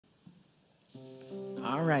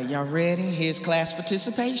All right, y'all ready? Here's class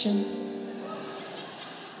participation.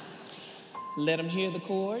 Let them hear the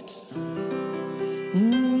chords.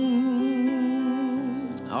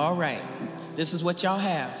 All right, this is what y'all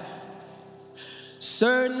have.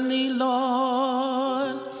 Certainly,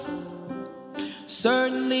 Lord.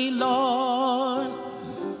 Certainly, Lord.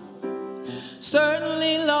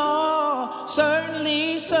 Certainly, Lord.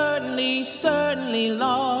 Certainly, certainly, certainly,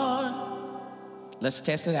 Lord. Let's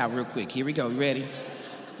test it out real quick. Here we go. You ready?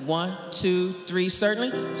 1, 2, 3,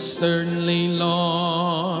 certainly. Certainly,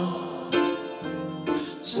 Lord.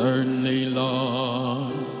 Certainly,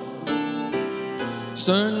 Lord.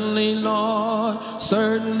 Certainly, Lord.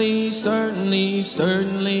 Certainly, certainly,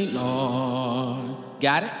 certainly, Lord.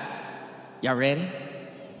 Got it? Y'all ready?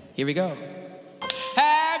 Here we go.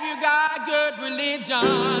 Have you got good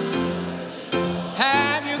religion?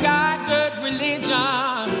 Have you got good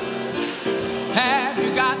religion? Have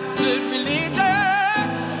you got good religion?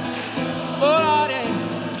 Oh, Lordy,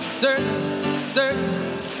 certain,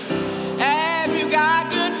 certain. Have you got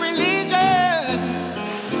good religion?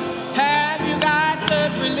 Have you got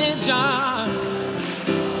good religion?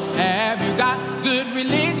 Have you got good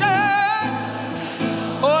religion?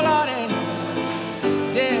 Oh, Lordy,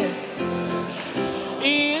 yes.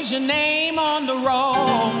 Is your name on the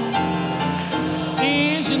roll?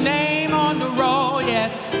 Is your name on the roll?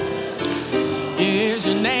 Yes. Is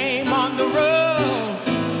your name on the road?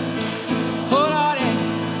 Oh, Lordy.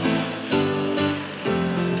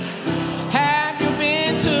 Have you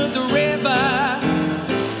been to the river?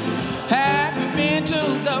 Have you been to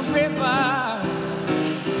the river?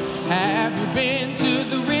 Have you been to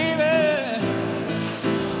the river?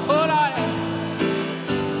 Oh, Lordy.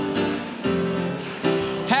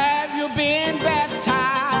 Have you been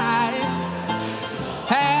baptized?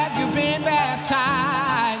 Have you been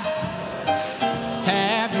baptized?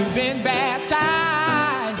 Have you been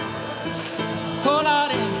baptized? Oh,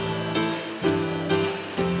 Lordy.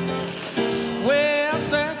 Well,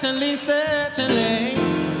 certainly, certainly.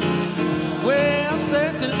 Well,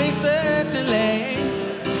 certainly, certainly.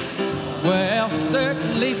 Well,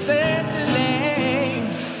 certainly, certainly.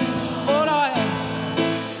 Oh, Lordy.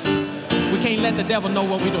 We can't let the devil know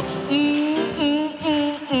what we do.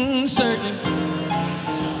 Certainly.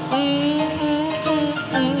 Oh,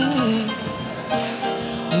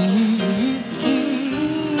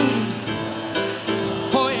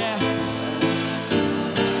 yeah.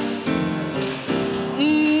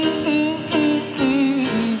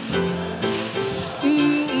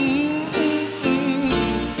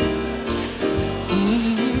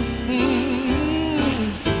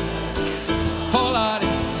 Oh, Lordy.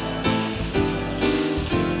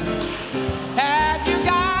 Have you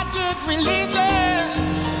got good religion?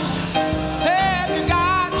 Have you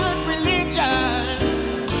got good religion?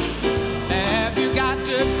 Have you got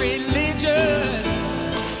good religion?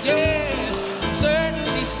 Yes,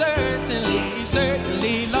 certainly, certainly,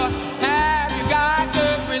 certainly, Lord. Have you got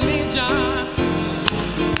good religion?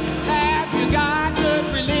 Have you got good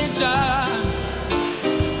religion?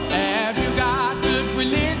 Have you got good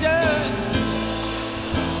religion?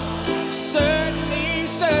 Certainly,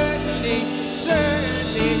 certainly,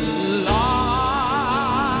 certainly, Lord.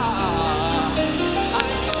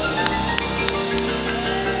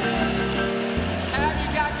 Have you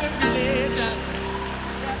got good religion?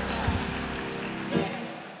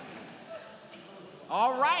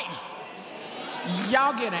 All right.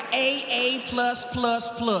 Y'all get an AA+++.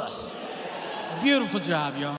 Beautiful job, y'all.